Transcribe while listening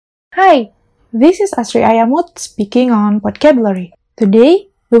Hi, this is Asri Ayamut speaking on vocabulary. Today,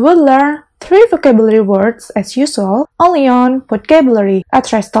 we will learn 3 vocabulary words as usual only on vocabulary, a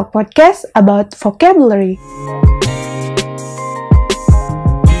trash talk podcast about vocabulary.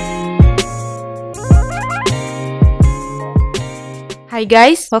 Hi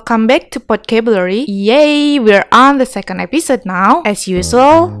guys, welcome back to Vocabulary. Yay, we're on the second episode now. As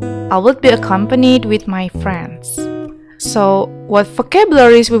usual, I will be accompanied with my friends. So, what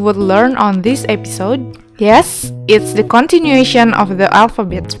vocabularies we would learn on this episode? Yes, it's the continuation of the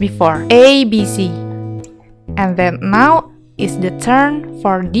alphabets before A, B, C. And then now is the turn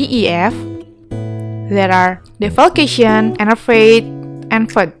for D, E, F. There are defalcation, anaphorate,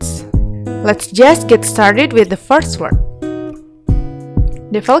 and foods. Let's just get started with the first word.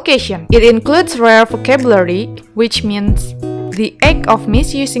 Defalcation. It includes rare vocabulary, which means the act of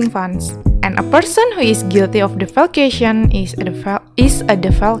misusing funds. And a person who is guilty of defalcation is a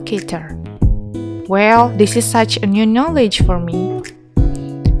defalcator. Well, this is such a new knowledge for me.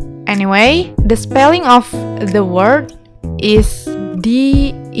 Anyway, the spelling of the word is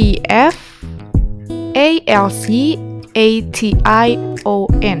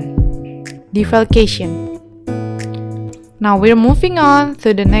D-E-F-A-L-C-A-T-I-O-N. Defalcation. Now we're moving on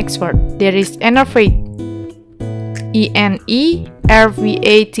to the next word. There is anaphorate. E-N-E-R-V-A-T-E.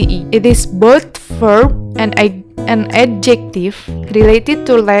 It is both verb and an adjective related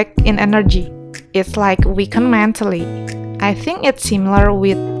to lack in energy. It's like weakened mentally. I think it's similar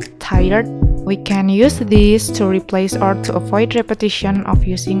with tired. We can use this to replace or to avoid repetition of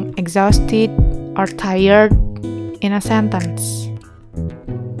using exhausted or tired in a sentence.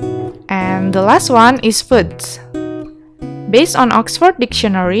 And the last one is foods. Based on Oxford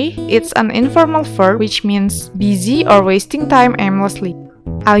Dictionary, it's an informal verb which means busy or wasting time aimlessly.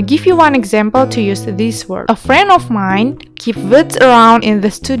 I'll give you one example to use this word. A friend of mine keeps words around in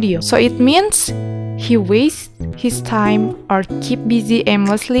the studio, so it means he wastes his time or keep busy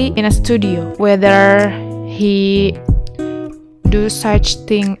aimlessly in a studio, whether he do such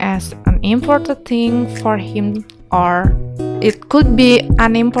thing as an important thing for him or it could be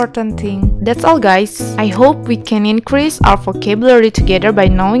an important thing. That's all, guys. I hope we can increase our vocabulary together by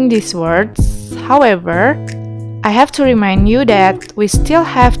knowing these words. However, I have to remind you that we still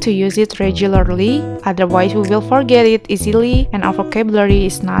have to use it regularly, otherwise we will forget it easily and our vocabulary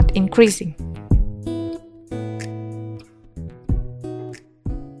is not increasing.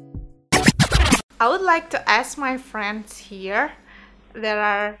 I would like to ask my friends here. There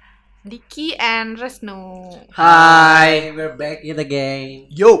are Diki and Resnu. Hi, we're back yet again.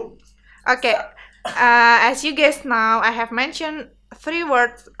 Yo! Okay, as you guys know, I have mentioned 3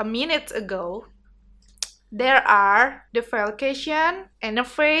 words a minute ago. There are defalcation,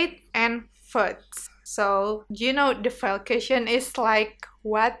 anaphorate, and foods. So, you know, defalcation is like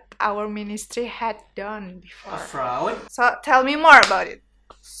what our ministry had done before. A fraud. So, tell me more about it.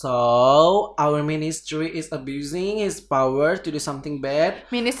 So, our ministry is abusing his power to do something bad.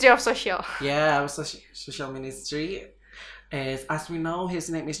 Ministry of Social. Yeah, our social ministry. As we know,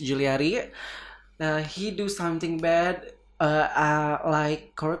 his name is Juliari. He do something bad,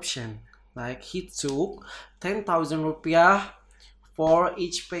 like corruption. Like he took 10,000 rupiah for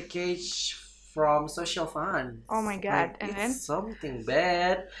each package from social fund. Oh my God! Like, And it's then something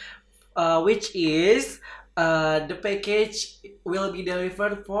bad, which is the package will be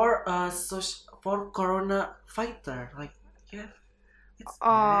delivered for for corona fighter. Like yeah, it's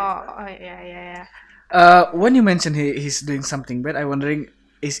bad. yeah. When you mentioned he's doing something bad, I'm wondering,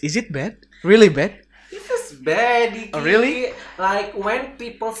 is it bad? Really bad? This is bad. Diki. Oh, really? Like when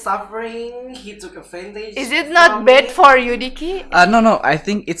people suffering, he took advantage. Is it not from bad it. for you, Diki? No, I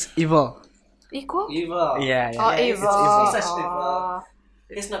think it's evil. Equal? Evil. Yeah. Oh, Yeah, evil. It's such evil. Oh.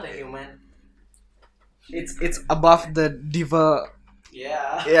 It's not a human. It's above the devil.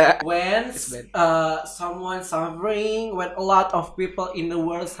 Yeah. Yeah. When It's bad. someone suffering, when a lot of people in the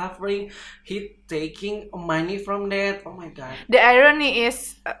world suffering, he taking money from that. Oh my God. The irony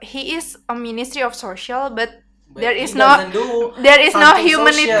is, he is a Ministry of Social, but there he is no doesn't do there is no something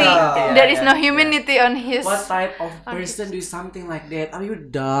humanity. social. There is no humanity on his. What type of person do something like that? Are you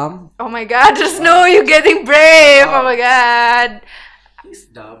dumb? Oh my God! There's no you getting brave. Oh Oh. my God! He's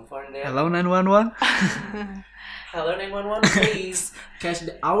dumb for that. Hello 911. Hello 911, please catch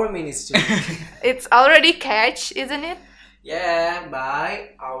our ministry. It's already catch, isn't it? Yeah,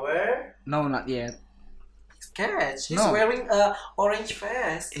 by our No, not yet. catch. He's No. wearing a orange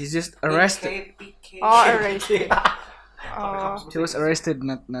vest. He's just arrested. PK. Oh, arrested. Oh. He was arrested,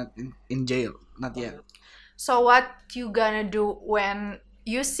 not in jail, not yet. So what you gonna do when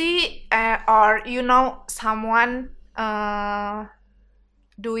you see or you know someone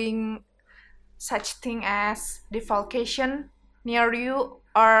doing such thing as defalcation near you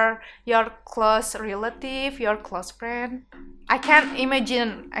or your close relative, your close friend. I can't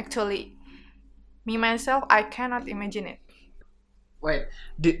imagine actually. Me myself, I cannot imagine it. Wait,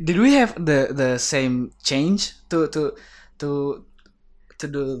 did we have the same change to to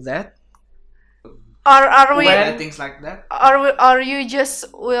do that? Or are we Things like that? or you just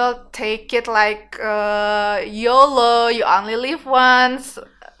will take it like YOLO, you only live once.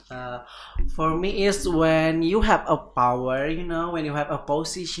 Uh, for me, is when you have a power, when you have a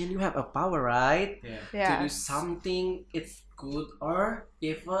position, you have a power, right? Yeah. To do Yes. something, it's good or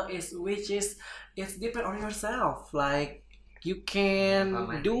evil, it's depend on yourself. Like you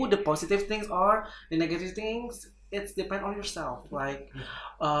can do the positive things or the negative things. It's depend on yourself. Like,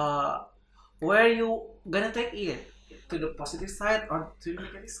 where you gonna take it, to the positive side or to the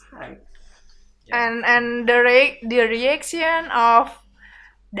negative side. And the reaction of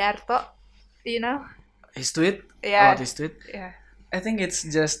Darto, you know? His tweet? Yeah. About his tweet? Yeah. I think it's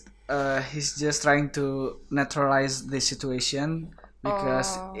just he's just trying to neutralize the situation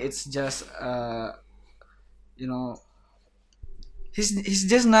because Oh. it's just you know he's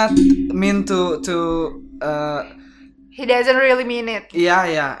just not mean to He doesn't really mean it.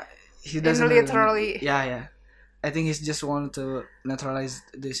 yeah he doesn't really- literally. yeah I think he's just want to neutralize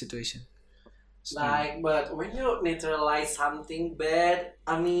the situation. Like, but when you neutralize something bad,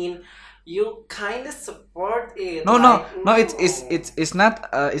 I mean, you kind of support it. No, like, no. It's not.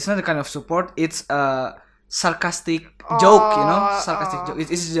 It's not a kind of support. It's a sarcastic joke. Sarcastic joke.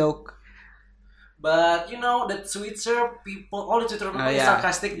 It's a joke. But the Twitter people, all the Twitter people is yeah.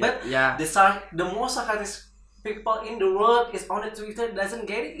 sarcastic. Yeah, But yeah. the most sarcastic people in the world is on the Twitter doesn't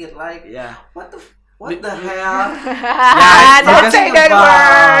get it. Like, Yeah. what the hell? Don't because- say that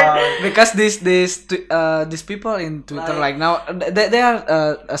word. Because these people in Twitter Like- like now they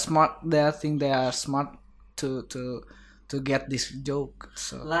are smart. They think they are smart to get this joke.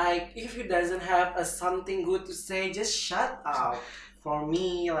 So Like, if you doesn't have something good to say, just shut up. For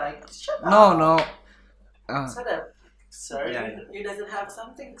me, like, shut up. no. Shut up, sir. Yeah, You doesn't have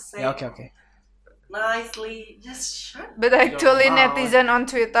something to say. Yeah. Okay. Nicely, just shut. But actually, your mouth. netizen on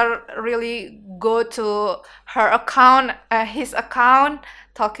Twitter really go to her account, his account,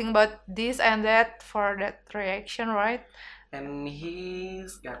 talking about this and that for that reaction, right? And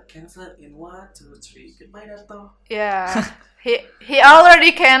he's got canceled in 1, 2, 3. Goodbye, Darto. Yeah, he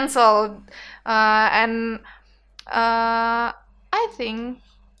already canceled, and I think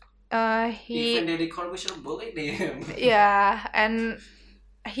he Even Deddy Corbuzier bullied him. yeah, and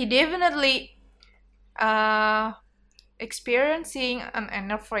he definitely experiencing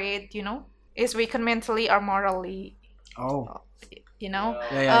an afraid, is weakened mentally or morally, Oh.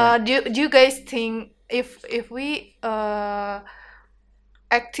 Yeah. do you guys think if we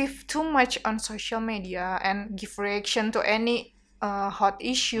active too much on social media and give reaction to any hot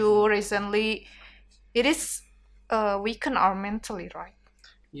issue recently, it is weaken our mentally, right?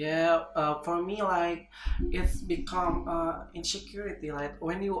 Yeah, for me, like, it's become insecurity. Like,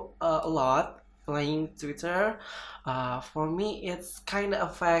 when you a lot playing Twitter, for me, it's kind of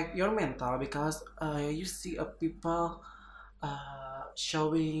affect your mental because you see people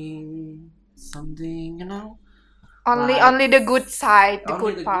showing something, Only the good side, the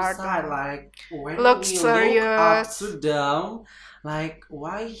only good the part. good side. Like, when Looks we look up serious. to them, like,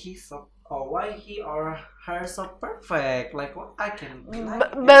 why he or her so perfect? Like, what I can be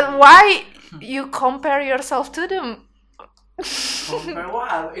like But him. why you compare yourself to them? Compare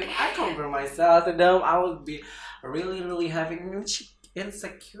what? If I compare myself to them, I would be really, really having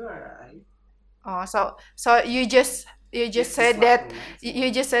insecure, right? Oh, so you just It's said just that like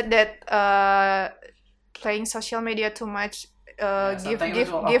you just said that playing social media too much sometimes give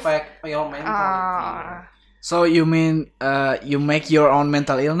it will affect your mentality. So you mean you make your own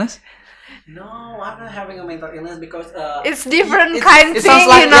mental illness? No, I'm not having a mental illness because it's different It- kind it thing, sounds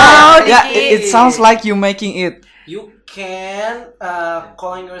like yeah, Diki. it sounds like you making it. you can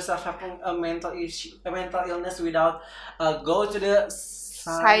calling yourself having a mental issue, a mental illness without go to the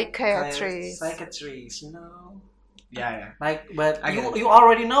Psychiatrist. psychiatrist, Yeah. Like, but I get you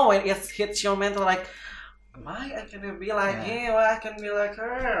already know when it hits your mental, like, why I can be like Yeah. him, why I can be like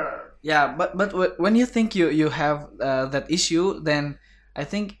her. Yeah, but when you think you have that issue, then I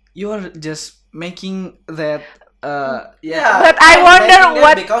think you are just making that Yeah, But I I'm wonder making that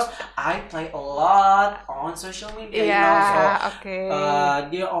what- because I play a lot on social media. Yeah, okay.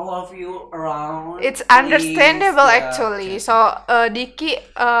 Dear all of you around. It's please, understandable yeah, actually. okay. So, Diki,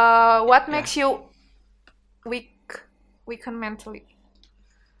 what makes you weaken mentally?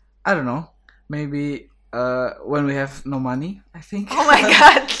 I don't know. Maybe when we have no money, I think. Oh my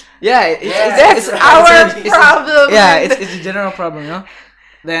god. Yeah, That's our problem. Yeah, it's a general problem, you know.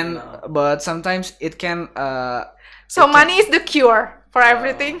 Then, No. but sometimes it can. So money is the cure for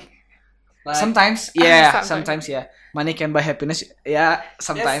everything. Like, Sometimes, yeah, Sometimes. sometimes, yeah. Money can buy happiness. Yeah,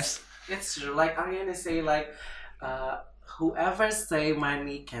 sometimes. it's true. Like Ariana say, like, whoever say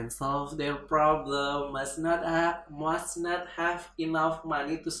money can solve their problem must not have enough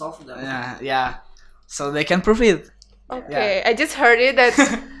money to solve them. Yeah, yeah. So they can prove it. Okay, I just heard it that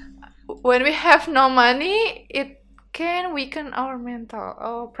when we have no money, it can weaken our mental.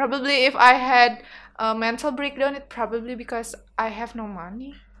 Oh, probably if I had a mental breakdown, it probably because I have no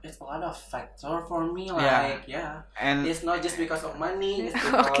money. It's a lot of factor for me. Yeah. Like, yeah, And it's not just because of money. It's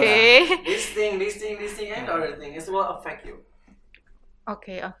because Okay. this thing, and other thing. It will affect you.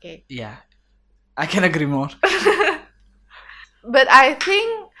 Okay. yeah, I can agree more. But I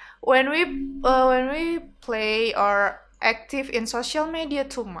think when we play or active in social media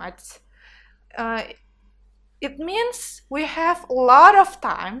too much, it means we have a lot of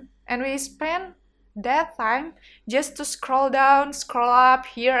time and we spend that time just to scroll down, scroll up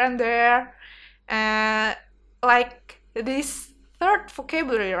here and there, like this third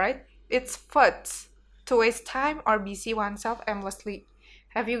vocabulary, right? It's FUDs, to waste time or busy oneself aimlessly.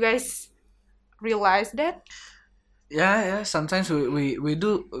 Have you guys realized that? Yeah. Sometimes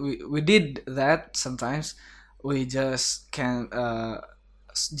we did that. Sometimes we just can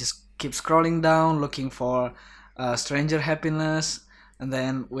just keep scrolling down, looking for stranger happiness, and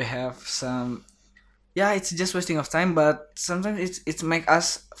then we have some. Yeah, it's just wasting of time, but sometimes it's make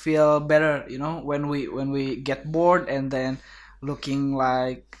us feel better, you know, when we get bored and then looking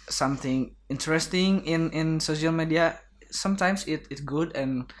like something interesting in social media. Sometimes it's good,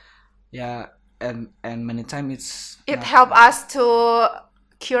 and yeah, and many times It not- help us to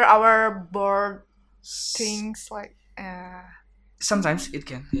cure our bored things like Sometimes it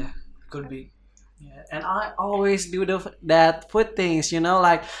can, yeah, could be. Yeah, and I always do that food things, you know,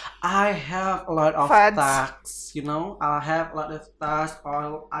 like I have a lot of Fads. tasks, you know, I have a lot of tasks,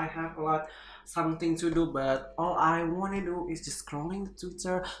 or I have a lot something to do, but all I want to do is just scrolling the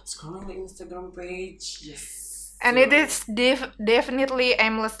Twitter, scrolling the Instagram page, just and it is definitely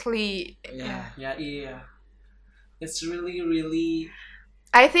aimlessly. Yeah. yeah, it's really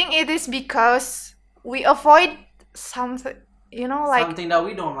I think it is because we avoid something, you know, like something that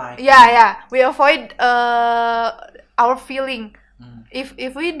we don't like. yeah, we avoid our feeling. Mm.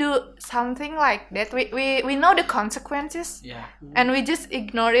 If we do something like that, we know the consequences Yeah. and we just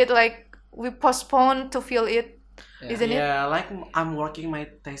ignore it, like we postpone to feel it, Yeah. isn't it? Yeah, like I'm working my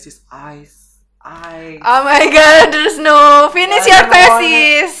thesis. Oh my god, there's no finish your I don't wanna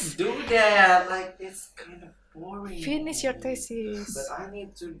thesis. Do that, like it's kind of boring. Finish your thesis. But I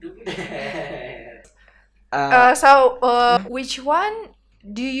need to do that. So, which one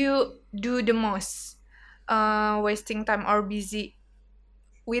do you do the most? Wasting time or busy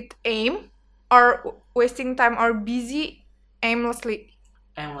with aim, or wasting time or busy aimlessly?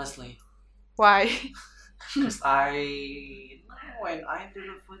 Aimlessly, Why? because I know when I do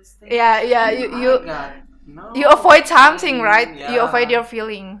the food thing. yeah, you avoid something, right? You avoid your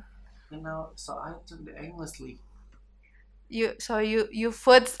feeling. You know, so I took the aimlessly. You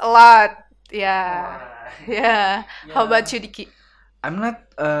foods a lot. Yeah. Alright. Yeah. How Yeah. about you, Diki? I'm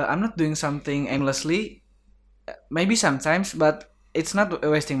not doing something aimlessly. Maybe sometimes, but it's not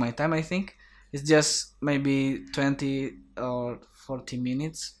wasting my time. I think it's just maybe 20 or 40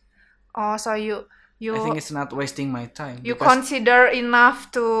 minutes. Oh, so you I think it's not wasting my time. you because- consider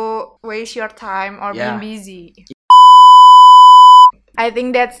enough to waste your time or Yeah. being busy. I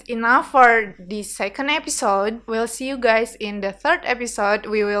think that's enough for this second episode. We'll see you guys in the third episode.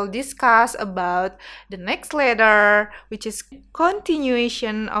 We will discuss about the next letter, which is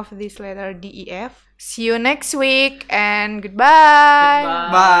continuation of this letter DEF. See you next week and goodbye.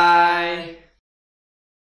 Goodbye. Bye.